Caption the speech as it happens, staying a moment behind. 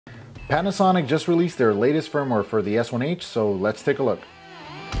Panasonic just released their latest firmware for the S1H, so let's take a look.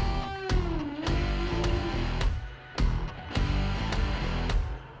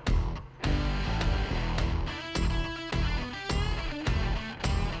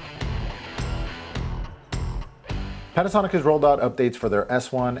 Panasonic has rolled out updates for their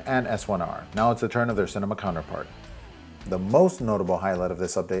S1 and S1R. Now it's the turn of their cinema counterpart. The most notable highlight of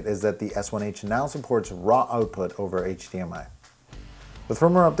this update is that the S1H now supports raw output over HDMI. With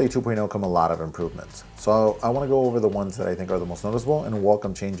Firmware Update 2.0 come a lot of improvements, so I want to go over the ones that I think are the most noticeable and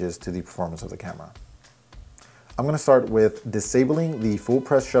welcome changes to the performance of the camera. I'm going to start with disabling the full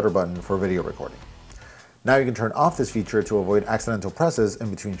press shutter button for video recording. Now you can turn off this feature to avoid accidental presses in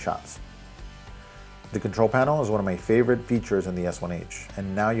between shots. The control panel is one of my favorite features in the S1H,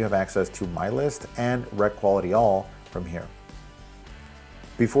 and now you have access to My List and Rec Quality All from here.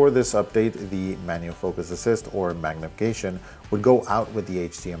 Before this update, the manual focus assist or magnification would go out with the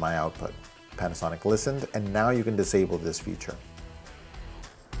HDMI output. Panasonic listened, and now you can disable this feature.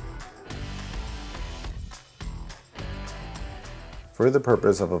 For the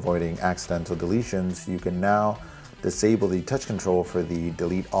purpose of avoiding accidental deletions, you can now disable the touch control for the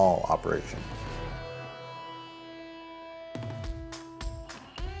delete all operation.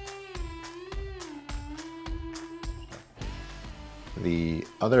 The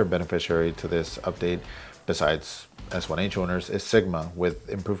other beneficiary to this update, besides S1H owners, is Sigma, with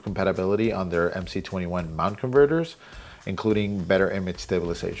improved compatibility on their MC21 mount converters, including better image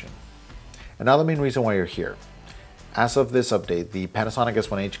stabilization. And now the main reason why you're here. As of this update, the Panasonic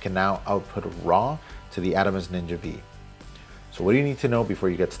S1H can now output RAW to the Atomos Ninja V. So what do you need to know before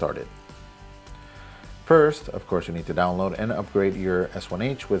you get started? First, of course, you need to download and upgrade your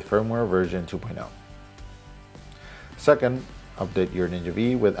S1H with firmware version 2.0. Second, update your Ninja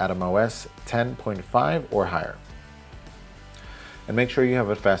V with Atomos 10.5 or higher. And make sure you have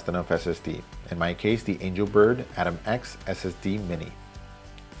a fast enough SSD. In my case, the Angelbird AtomX SSDMini.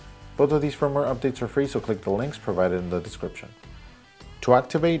 Both of these firmware updates are free, so click the links provided in the description. To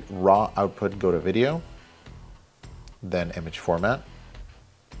activate RAW output, go to Video, then Image Format,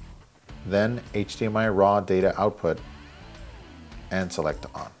 then HDMI RAW Data Output, and select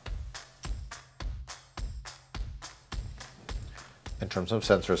On. In terms of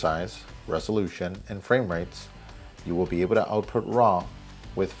sensor size, resolution, and frame rates, you will be able to output RAW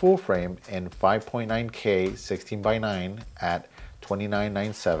with full frame in 5.9K 16:9 at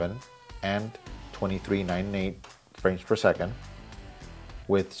 2997 and 2398 frames per second,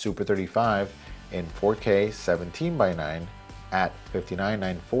 with Super 35 in 4K 17:9 at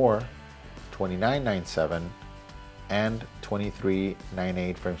 5994, 2997, and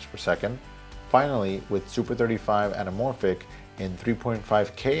 2398 frames per second. Finally, with Super 35 Anamorphic in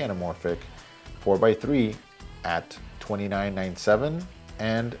 3.5K Anamorphic 4:3 at 2997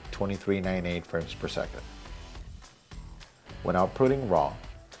 and 2398 frames per second. When outputting RAW,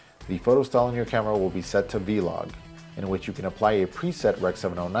 the photo style in your camera will be set to Vlog, in which you can apply a preset Rec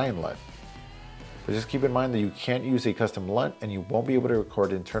 709 LUT. But just keep in mind that you can't use a custom LUT and you won't be able to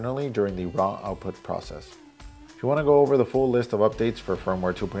record internally during the RAW output process. If you want to go over the full list of updates for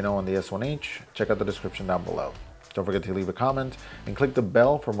Firmware 2.0 on the S1H, check out the description down below. Don't forget to leave a comment and click the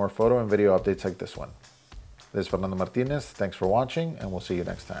bell for more photo and video updates like this one. This is Fernando Martinez, thanks for watching, and we'll see you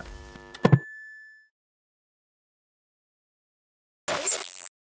next time.